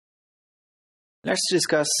Let's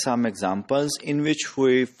discuss some examples in which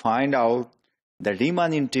we find out the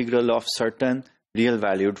Riemann integral of certain real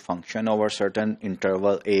valued function over certain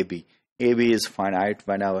interval AB. AB is finite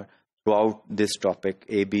whenever throughout this topic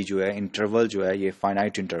AB जो है interval जो है ये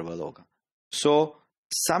finite interval होगा. So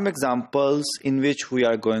some examples in which we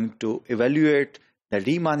are going to evaluate the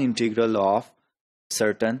Riemann integral of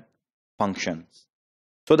certain functions.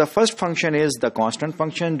 So the first function is the constant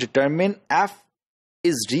function. Determine f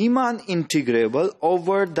is Riemann integrable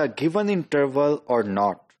over the given interval or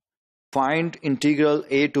not. Find integral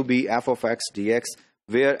a to b f of x dx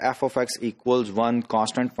where f of x equals 1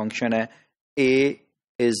 constant function है. A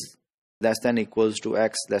is less than equals to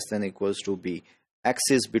x less than equals to b. X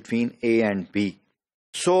is between a and b.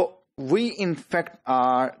 So we in fact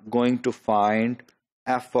are going to find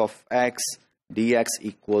f of x dx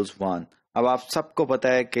equals 1. अब आप सबको पता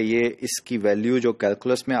है कि ये इसकी value जो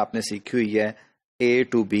calculus में आपने सीखी हुई है a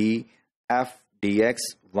to b f dx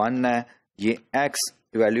 1 है. ये x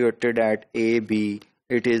evaluated at a b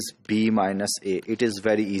it is b minus a. It is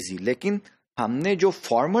very easy. लेकिन हमने जो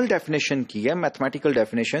फॉर्मल डेफिनेशन की है mathematical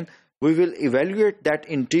definition we will evaluate that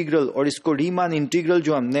integral और इसको रीमान इंटीग्रल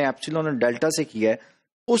जो हमने एप्सिलॉन और डेल्टा से किया है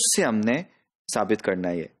उससे हमने साबित करना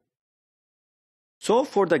है. So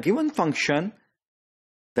for the given function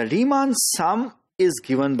the Riemann sum is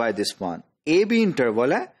given by this one. A B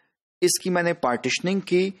interval है. इसकी मैंने पार्टीशनिंग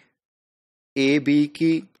की ए बी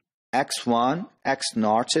की x1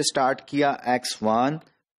 x0 से स्टार्ट किया x1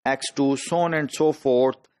 x2 so on and so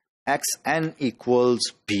forth xn equals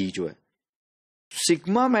b जो है.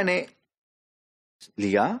 Sigma मैंने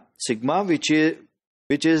लिया sigma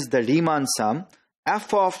which is the Riemann sum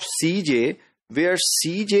f of cj where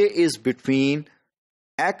cj is between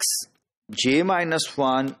xj minus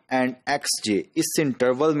 1 and xj. इस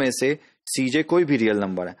interval में से cj कोई भी रियल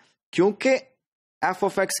नंबर है. क्योंकि f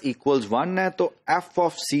of x equals 1 है तो f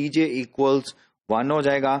of cj equals 1 हो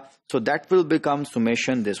जाएगा. So that will become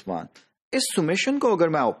summation this one. इस summation को अगर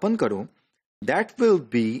मैं ओपन करूं that will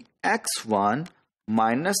be x1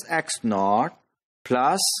 minus x0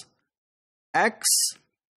 plus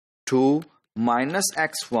x2 minus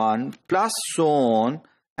x1 plus so on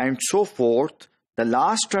and so forth. The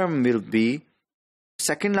last term will be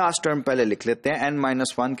second last term पहले लिख लेते हैं n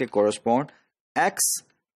minus 1 के correspond x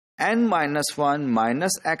n minus 1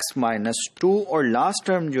 minus x minus 2 और last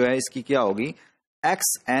term जो है इसकी क्या होगी x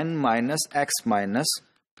n minus x minus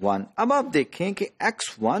 1. अब आप देखें कि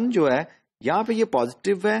x1 जो है यहाँ पे ये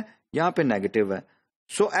पॉजिटिव है यहाँ पे नेगेटिव है.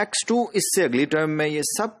 सो x2 इससे अगली टर्म में ये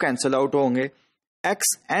सब कैंसिल आउट होंगे. x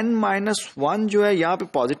n minus 1 जो है यहाँ पे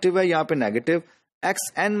पॉजिटिव है यहाँ पे नेगेटिव. x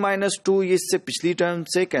n minus 2 ये इससे पिछली टर्म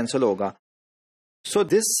से कैंसिल होगा. So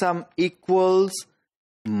this some equals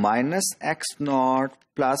minus x not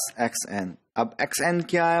plus x N. अब एक्स एन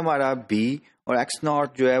क्या है हमारा b और एक्स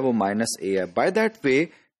नॉट जो है वो माइनस a है. By that way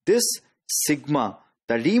this sigma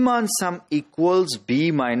the Riemann sum equals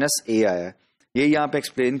b minus a आया है. ये यहाँ पे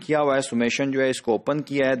एक्सप्लेन किया हुआ है. सुमेशन जो है इसको ओपन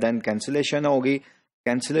किया है देन कैंसिलेशन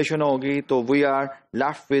होगी तो we are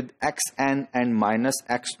left with x N and minus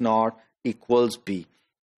x not equals b.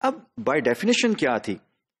 अब बाय डेफिनेशन क्या थी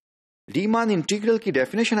रीमान इंटीग्रल की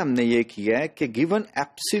डेफिनेशन हमने ये किया है कि given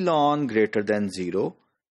epsilon greater than 0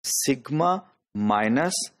 sigma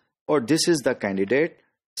minus और this is the candidate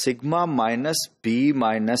sigma minus b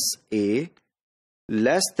minus a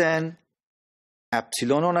less than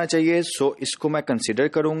epsilon होना चाहिए. सो इसको मैं कंसिडर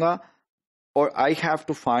करूंगा और I have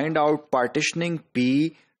to find out partitioning p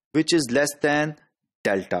which is less than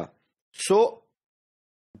delta. So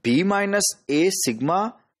b minus a sigma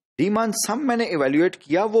Riemann sum मैंने evaluate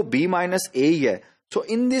किया वो b minus a ही है. सो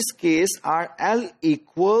in this case are l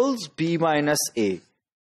equals b minus a.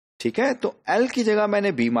 ठीक है तो l की जगह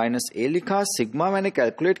मैंने b माइनस a लिखा. सिग्मा मैंने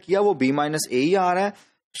कैलकुलेट किया वो b माइनस a ही आ रहा है.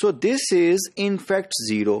 So this is in fact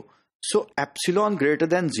 0. So epsilon greater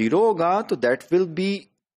than 0 होगा तो that will be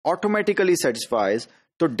automatically satisfies.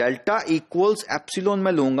 तो डेल्टा इक्वल्स एप्सिलॉन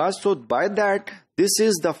में लूंगा. सो by that this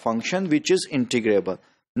is the function which is integrable.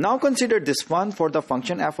 Now consider this one for the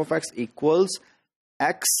function f of x equals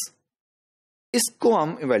x. इसको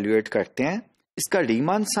हम evaluate करते हैं. इसका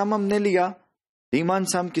रीमान सम हमने लिया. रीमान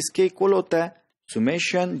सम किसके इक्वल होता है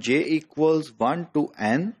summation j equals 1 to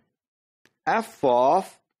n f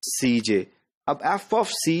of cj. अब f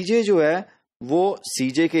of cj जो है वो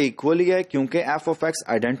cj के इक्वल ही है क्योंकि f of x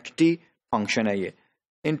identity function है ये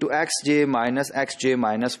into xj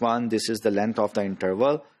minus 1 this is the length of the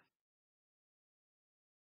interval.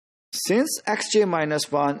 Since xj minus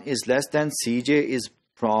 1 is less than cj is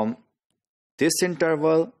from this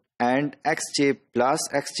interval and xj plus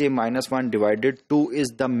xj minus 1 divided 2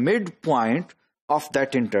 is the midpoint of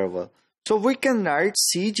that interval. So we can write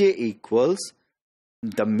Cj equals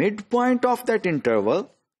the midpoint of that interval,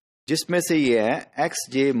 जिसमें से ये है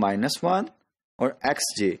xj -1 और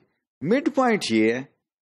xj, midpoint ये है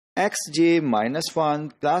xj -1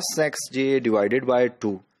 plus xj divided by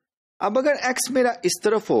 2. अब अगर x मेरा इस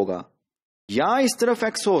तरफ होगा या इस तरफ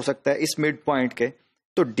x हो सकता है इस मिड पॉइंट के,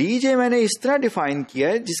 तो dj मैंने इस तरह डिफाइन किया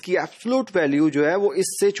है जिसकी एब्सोल्यूट वैल्यू जो है वो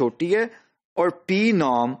इससे छोटी है, और p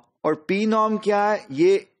नॉर्म क्या है,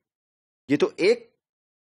 ये तो एक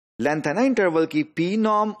लेंथ है ना इंटरवल की, p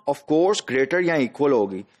norm of course greater या इक्वल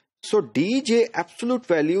होगी. सो dj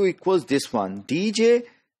absolute value equals this one. dj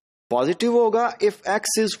positive होगा if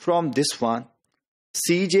x is from this one,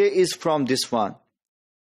 cj is from this one.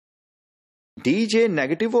 dj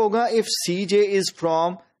negative होगा if cj is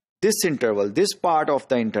from this interval, this part of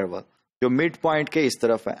the interval जो mid point के इस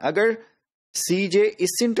तरफ है. अगर cj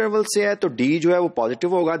इस interval से है तो d जो है वो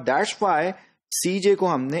पॉजिटिव होगा. दैट्स व्हाई cj को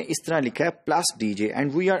हमने इस तरह लिखा है plus dj,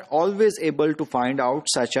 and we are always able to find out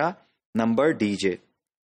such a number dj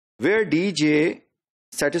where dj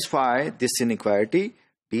satisfy this inequality.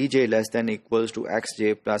 dj less than equals to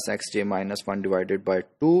xj plus xj minus 1 divided by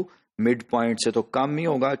 2. Mid point से तो कम ही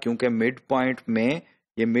होगा क्योंकि mid point में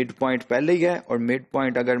ये mid point पहले ही है, और mid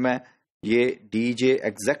point अगर मैं ये dj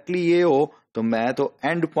एग्जैक्टली ये हो तो मैं तो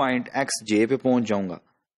एंड पॉइंट xj पे पहुंच जाऊंगा.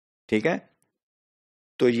 ठीक है,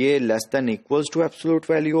 तो ये less than equals to absolute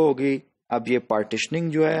value होगी. अब ये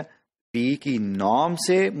पार्टीशनिंग जो है p की नॉर्म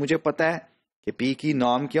से मुझे पता है कि p की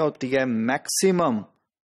नॉर्म क्या होती है, मैक्सिमम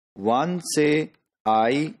 1 से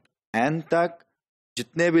i n तक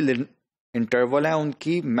जितने भी इंटरवल हैं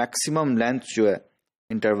उनकी मैक्सिमम लेंथ जो है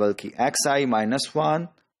इंटरवल की, xi -1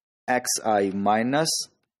 xi माइनस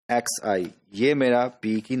xi, ये मेरा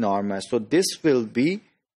p की नॉर्म है. So this will be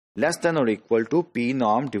less than और equal to p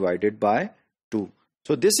norm divided by 2.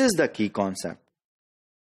 So this is the key concept.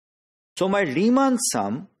 So my Riemann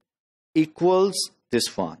sum equals this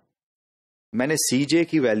one. मैंने cj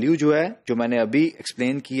की value जो है जो मैंने अभी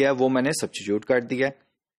एक्सप्लेन किया है वो मैंने सब्स्टिट्यूट कर दिया है.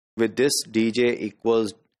 With this dj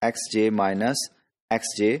equals xj minus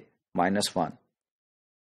xj minus 1.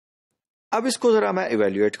 अब इसको जरा मैं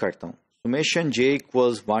इवेल्युएट करता हूं. Summation j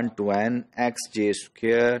equals 1 to n xj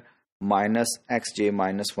square minus xj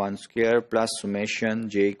minus 1 square plus summation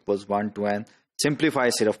j equals 1 to n.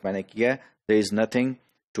 Simplify सिर्फ मैंने किया है, there is nothing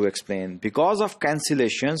to explain. Because of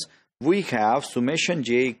cancellations we have summation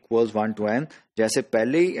j equals 1 to n. जैसे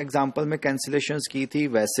पहले ही example में cancellations की थी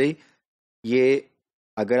वैसे ही ये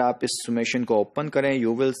अगर आप इस सुमेशन को ओपन करें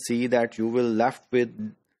you will see that you will left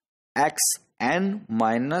with xn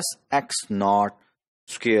minus x not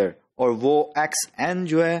square, और वो xn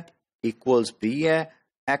जो है इक्वल्स b है,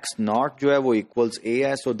 x नॉट जो है वो इक्वल्स a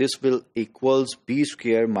है. So this will equals b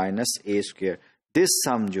square minus a square. This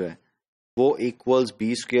सम जो है वो equals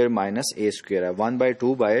b square minus a square है.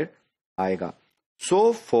 1/2 बाहर आएगा.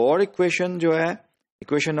 सो फोर इक्वेशन जो है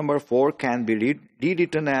equation number 4 can be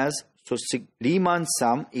rewritten as, so Riemann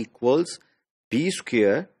sum equals b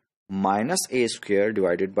square minus a square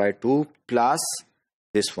divided by 2 plus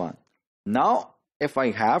this one. Now if I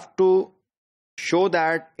have to show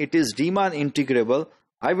that it is Riemann integrable,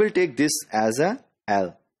 I will take this as a L.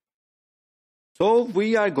 So we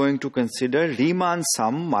are going to consider Riemann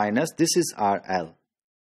sum minus, this is our L,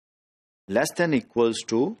 less than equals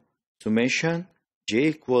to summation j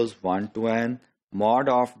equals 1 to n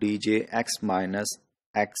mod of dj x minus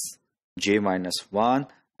x j minus 1.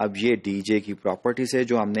 अब ये dj की property से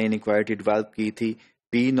जो हमने inequality develop की थी,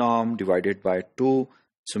 p norm divided by 2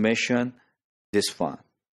 summation this one.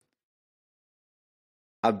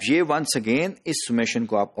 अब ये वंस अगेन इस सुमेशन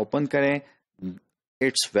को आप ओपन करें,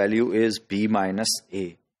 it's value is b minus a.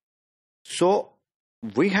 So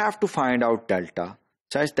we have to find out delta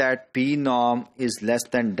such that p norm is less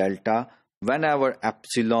than delta when ever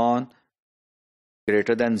epsilon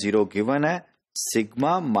greater than 0 given है.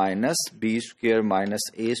 Sigma minus B square minus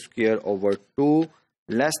ए square over 2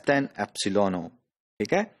 less than epsilon हो.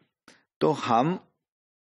 ठीक है, तो हम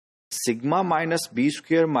sigma minus B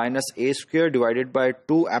square minus A square divided by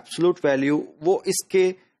 2 absolute value वो इसके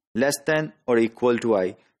less than और equal to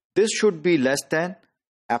I. This should be less than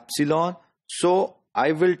epsilon. So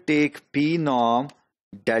I will take P norm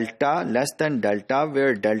delta less than delta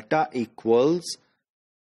where delta equals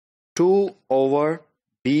 2 over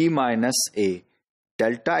b minus a.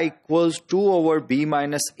 Delta equals 2 over b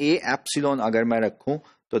minus a epsilon अगर मैं रखूं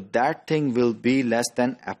तो that thing will be less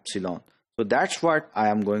than epsilon. So that's what I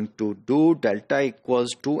am going to do. Delta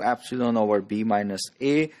equals 2 epsilon over b minus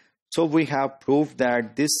a. So we have proved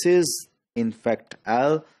that this is in fact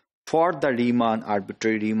L for the Riemann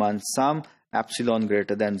arbitrary Riemann sum, epsilon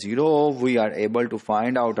greater than 0, we are able to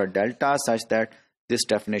find out a delta such that this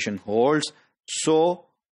definition holds. So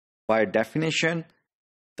by definition,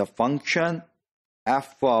 the function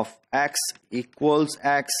f of x equals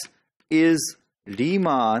x is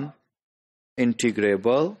Riemann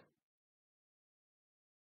integrable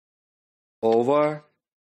over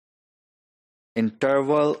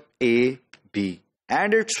interval a b,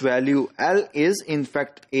 and its value L is in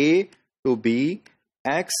fact a to b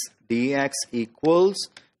x dx equals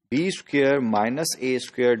b square minus a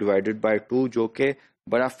square divided by 2, जो कि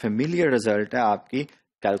बड़ा familiar result है आपकी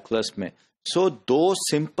calculus में. सो दो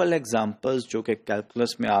simple examples जो कि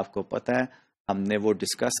calculus में आपको पता है हमने वो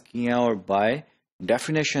डिस्कस किए हैं और बाय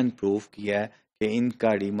डेफिनेशन प्रूव किया है कि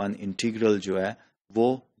इनका रीमान इंटीग्रल जो है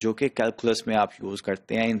वो जो कि कैलकुलस में आप यूज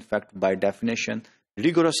करते हैं, in fact by definition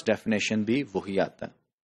rigorous definition भी वही आता है.